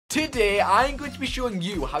Today, I'm going to be showing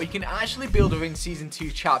you how you can actually build within Season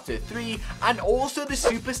 2 Chapter 3, and also the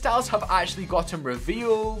superstars have actually gotten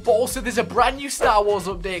revealed. But also, there's a brand new Star Wars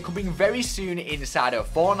update coming very soon inside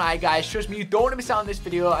of Fortnite, guys. Trust me, you don't want to miss out on this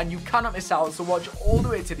video, and you cannot miss out, so watch all the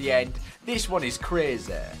way to the end. This one is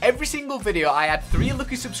crazy. Every single video, I add 3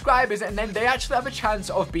 lucky subscribers, and then they actually have a chance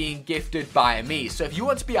of being gifted by me. So if you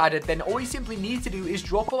want to be added, then all you simply need to do is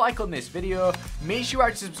drop a like on this video, make sure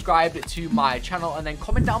you're subscribed to my channel, and then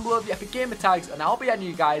comment down below the epic gamer tags, and I'll be adding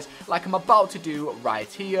you guys like I'm about to do right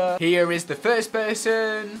here. Here is the first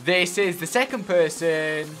person, this is the second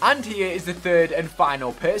person, and here is the third and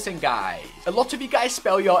final person, guys. A lot of you guys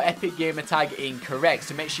spell your epic gamer tag incorrect,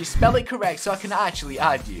 so make sure you spell it correct so I can actually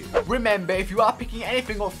add you. Remember, if you are picking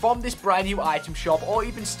anything up from this brand new item shop, or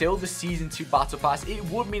even still the Season 2 Battle Pass, it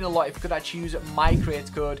would mean a lot if you could actually use my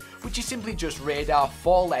creator code, which is simply just Radr,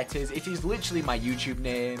 4 letters. It is literally my YouTube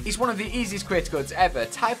name. It's one of the easiest creator codes ever.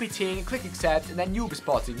 Type it in, click accept, and then you'll be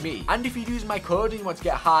spotting me. And if you use my code and you want to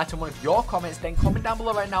get a heart on one of your comments, then comment down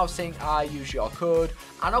below right now saying I use your code,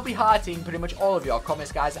 and I'll be hearting pretty much all of your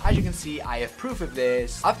comments, guys. As you can see, I have proof of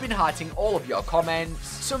this. I've been hearting all of your comments,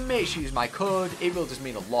 so make sure you use my code. It will just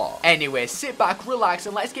mean a lot. Anyway, sit back, relax,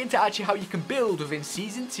 and let's get into actually how you can build within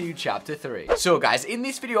Season 2 Chapter 3. So guys, in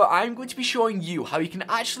this video, I'm going to be showing you how you can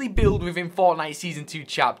actually build within Fortnite Season 2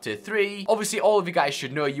 Chapter 3. Obviously, all of you guys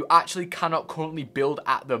should know you actually cannot currently build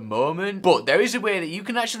at the moment, but there is a way that you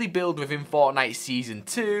can actually build within Fortnite Season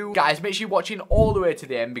 2. Guys, make sure you're watching all the way to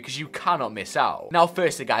the end because you cannot miss out. Now,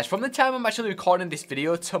 firstly, guys, from the time I'm actually recording this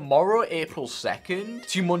video, tomorrow, April 2nd,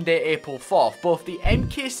 to Monday, April 4th, both the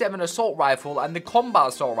MK7 Assault Rifle and the Combat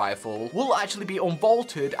Assault Rifle will actually be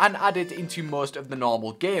unvaulted and added into most of the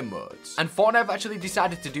normal game modes. And Fortnite have actually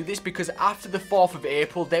decided to do this because after the 4th of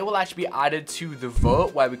April, they will actually be added to the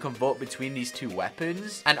vote where we can vote between these two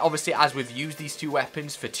weapons. And obviously, as we've used these two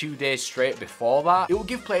weapons for 2 days straight before that, it will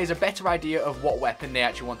give players a better idea of what weapon they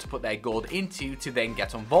actually want to put their gold into to then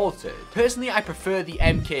get unvaulted. Personally, I prefer the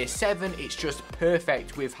MK7. It's just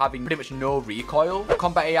perfect with having pretty much no recoil. The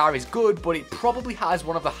combat AR is good, but it probably has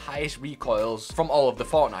one of the highest recoils from all of the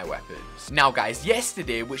Fortnite weapons. Now guys,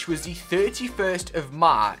 yesterday, which was the 31st of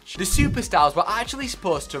March, the superstars were actually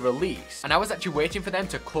supposed to release, and I was actually waiting for them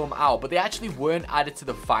to come out, but they actually weren't added to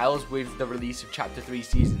the files with the release of Chapter 3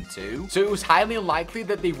 Season 2, so it was highly unlikely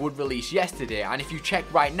that they would release yesterday. And if you check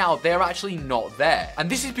right now, they're actually not there, and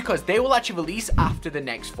this is because they will actually release after the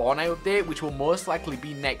next Fortnite update, which will most likely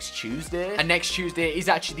be next Tuesday, and next Tuesday is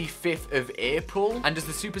actually the 5th of April, and as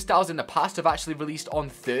the superstars in the past have actually released on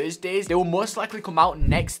Thursdays, they will most likely come out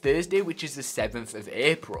next Thursday, which is the 7th of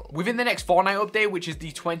April. Within the next Fortnite update, which is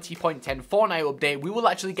the 20.10 Fortnite update, we will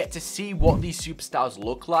actually get to see what these superstars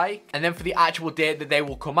look like, and then for the actual date that they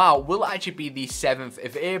will come out will actually be the 7th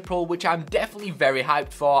of April, which I'm definitely very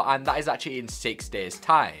hyped for, and that is actually in 6 days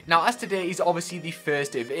time. Now, as today is obviously the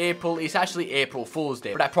 1st of April, it's actually April Fool's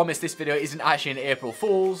Day, but I promise this video isn't actually an April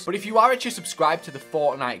Fool's. But if you are actually subscribed to the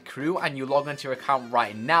Fortnite crew and you log onto your account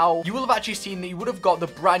right now, you will have actually seen that you would have got the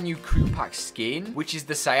brand new crew pack skin, which is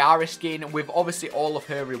the Ciara skin with obviously all of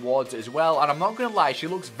her rewards as well. And I'm not gonna lie, she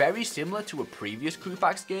looks very similar to a previous crew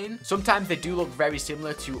pack skin. Sometimes they do look very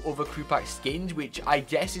similar to other crew pack skins, which I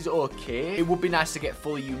guess is okay. It would be nice to get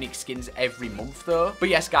fully unique skins every month though. But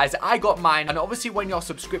yes guys, I got mine, and obviously when your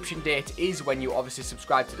subscription date is when you obviously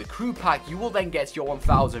subscribe to the crew pack, you will then get your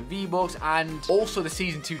 1000 V-Bucks and also the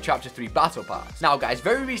Season 2 Chapter 3 Battle Pass. Now guys,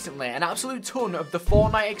 very recently, an absolute ton of the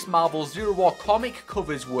Fortnite x Marvel Zero War comic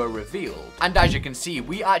covers were revealed. And as you can see,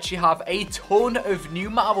 we actually have a ton of new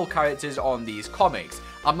Marvel characters on these comics.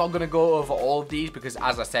 I'm not going to go over all of these because,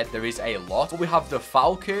 as I said, there is a lot. But we have the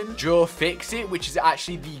Falcon, Joe Fixit, which is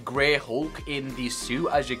actually the Grey Hulk in the suit,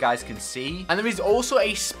 as you guys can see. And there is also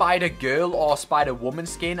a Spider-Girl or Spider-Woman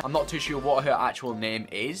skin. I'm not too sure what her actual name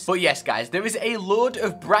is. But yes, guys, there is a load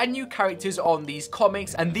of brand new characters on these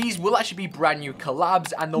comics, and these will actually be brand new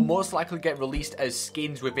collabs, and they'll most likely get released as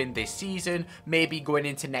skins within this season, maybe going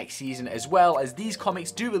into next season as well, as these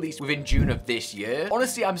comics do release within June of this year.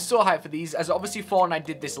 Honestly, I'm so hyped for these, as obviously Fortnite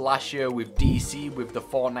did this last year with DC with the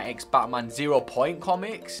Fortnite x Batman 0 Point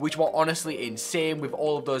comics, which were honestly insane with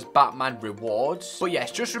all of those Batman rewards. But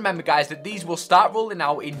yes, just remember guys that these will start rolling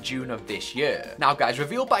out in June of this year. Now guys,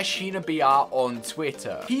 revealed by Sheena BR on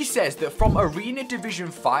Twitter, he says that from Arena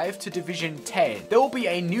Division 5 to Division 10, there will be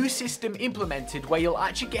a new system implemented where you'll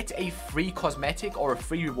actually get a free cosmetic or a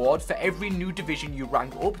free reward for every new division you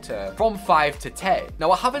rank up to from 5 to 10.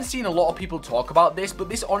 Now I haven't seen a lot of people talk about this, but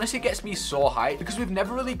this honestly gets me so hyped because we've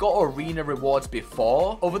never really got arena rewards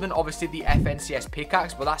before, other than obviously the FNCS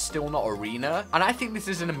pickaxe, but that's still not arena. And I think this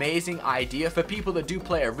is an amazing idea for people that do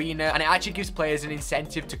play arena, and it actually gives players an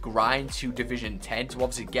incentive to grind to Division 10 to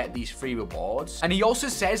obviously get these free rewards. And he also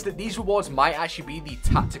says that these rewards might actually be the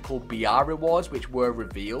tactical BR rewards, which were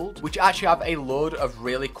revealed, which actually have a load of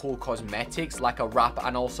really cool cosmetics like a wrap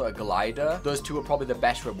and also a glider. Those two are probably the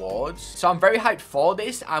best rewards. So I'm very hyped for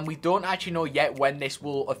this, and we don't actually know yet when this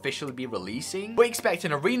will officially be releasing. We expect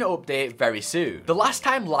an arena update very soon. The last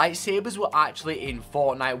time lightsabers were actually in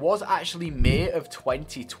Fortnite was actually May of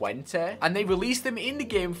 2020, and they released them in the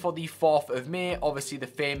game for the 4th of May, obviously the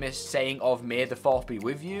famous saying of May the 4th be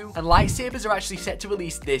with you. And lightsabers are actually set to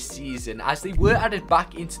release this season, as they were added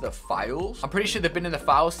back into the files. I'm pretty sure they've been in the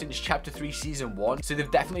files since chapter 3 season 1, so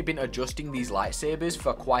they've definitely been adjusting these lightsabers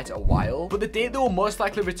for quite a while. But the date they will most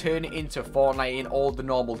likely return into Fortnite in all the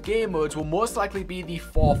normal game modes will most likely be the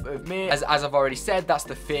 4th of May, as I've already said, that's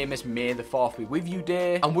the famous May the 4th be with you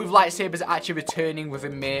day. And with lightsabers actually returning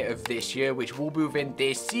within May of this year, which will be within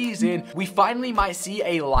this season, we finally might see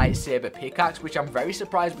a lightsaber pickaxe, which I'm very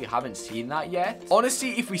surprised we haven't seen that yet.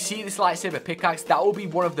 Honestly, if we see this lightsaber pickaxe, that will be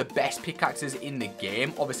one of the best pickaxes in the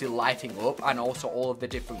game, obviously lighting up and also all of the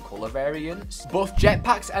different color variants. Both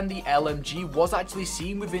jetpacks and the LMG was actually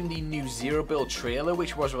seen within the new Zero Build trailer,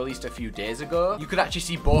 which was released a few days ago. You could actually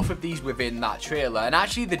see both of these within that trailer, and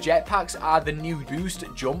actually the jetpacks are the new boost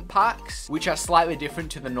jump packs, which are slightly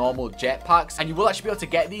different to the normal jetpacks, and you will actually be able to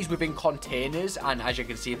get these within containers, and as you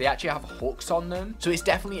can see, they actually have hooks on them, so it's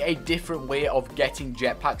definitely a different way of getting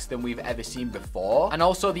jetpacks than we've ever seen before. And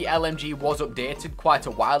also the LMG was updated quite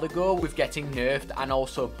a while ago with getting nerfed and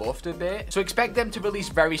also buffed a bit, so expect them to release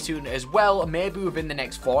very soon as well, maybe within the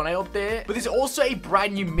next Fortnite update. But there's also a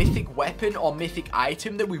brand new mythic weapon or mythic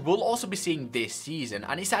item that we will also be seeing this season,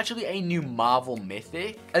 and it's actually a new Marvel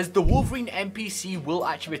mythic, as the Wolverine NPC will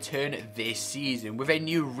actually return this season with a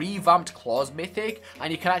new revamped claws mythic,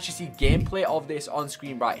 and you can actually see gameplay of this on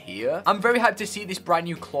screen right here. I'm very hyped to see this brand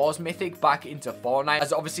new claws mythic back into Fortnite,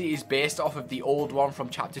 as obviously it is based off of the old one from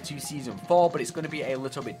chapter 2 season 4, but it's going to be a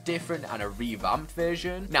little bit different and a revamped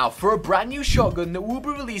version. Now for a brand new shotgun that we'll be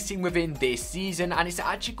releasing within this season, and it's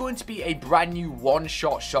actually going to be a brand new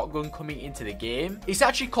one-shot shotgun coming into the game. It's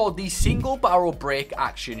actually called the single barrel break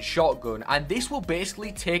action shotgun, and this will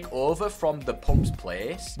basically take over from the pump's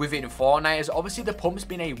place within Fortnite, as obviously the pump's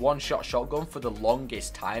been a one-shot shotgun for the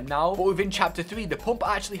longest time now, but within chapter 3 the pump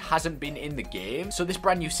actually hasn't been in the game, so this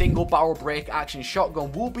brand new single barrel break action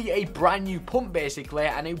shotgun will be a brand new pump basically,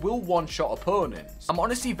 and it will one-shot opponents. I'm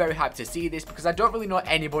honestly very hyped to see this, because I don't really know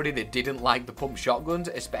anybody that didn't like the pump shotguns,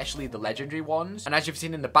 especially the legendary ones. And as you've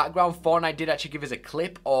seen in the background, Fortnite did actually give us a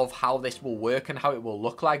clip of how this will work and how it will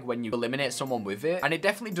look like when you eliminate someone with it, and it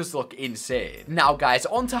definitely does look insane. Now guys,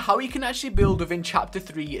 on to how you can actually build within chapter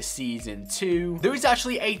 3 season 2. There is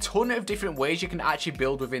actually a ton of different ways you can actually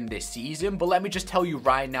build within this season, but let me just tell you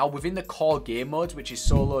right now, within the core game modes, which is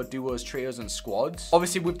solo, duos, trios and squads,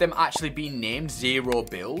 obviously with them actually being named Zero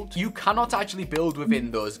Build, you cannot actually build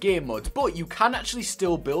within those game modes, but you can actually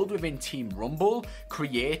still build within Team Rumble,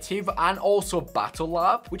 Creative and also Battle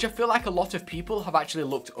Lab, which I feel like a lot of people have actually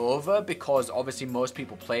looked over, because obviously most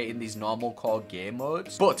people play in these normal core game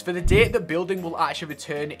modes. But for the date that building will actually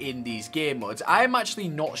return in these game modes, I'm actually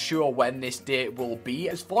not sure when this date will be,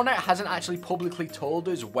 as Fortnite hasn't actually publicly told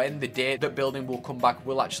us when the date that building will come back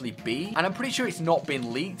will actually be, and I'm pretty sure it's not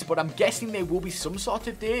been leaked, but I'm guessing there will be some sort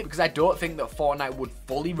of date, because I don't think that Fortnite would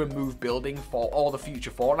fully remove building for all the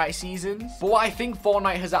future Fortnite seasons. But what I think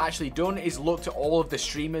Fortnite has actually done is looked at all of the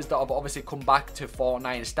streamers that have obviously come back to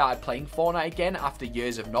Fortnite and started playing Fortnite again after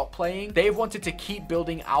years of not playing. They've wanted to keep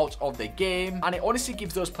building out of the game, and it honestly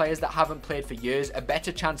gives those players that haven't played for years a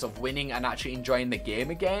better chance of winning and actually enjoying the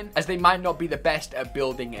game again, as they might not be the best at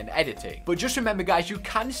building and editing. But just remember guys, you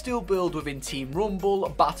can still build within Team Rumble,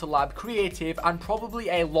 Battle Lab, Creative and probably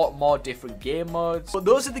a lot more different game modes, but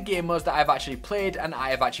those are the game modes that I've actually played and I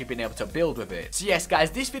have actually been able to build with it. So yes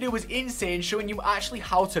guys, this video was insane, showing you actually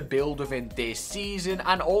how to build within this season,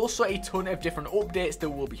 and also a ton of different updates that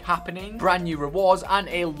will be happening, brand new rewards and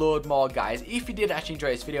a load more guys. If you did actually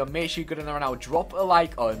enjoy this video, make sure you go down there and now drop a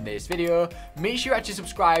like on this video. Make sure you actually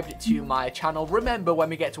subscribe to my channel. Remember, when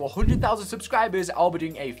we get to 100,000 subscribers, I'll be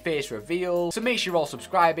doing a face reveal, so make sure you're all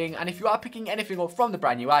subscribing. And if you are picking anything up from the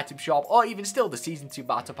brand new item shop, or even still the season 2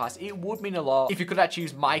 battle pass, it would mean a lot if you could actually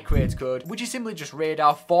use my creator code, which is simply just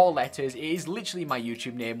Radr, 4 letters. It is literally my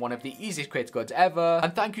YouTube name, one of the easiest creator codes ever.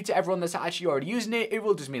 And thank you to everyone that's actually already using it. It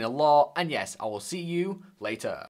will just mean a lot. And yes, I will see you later.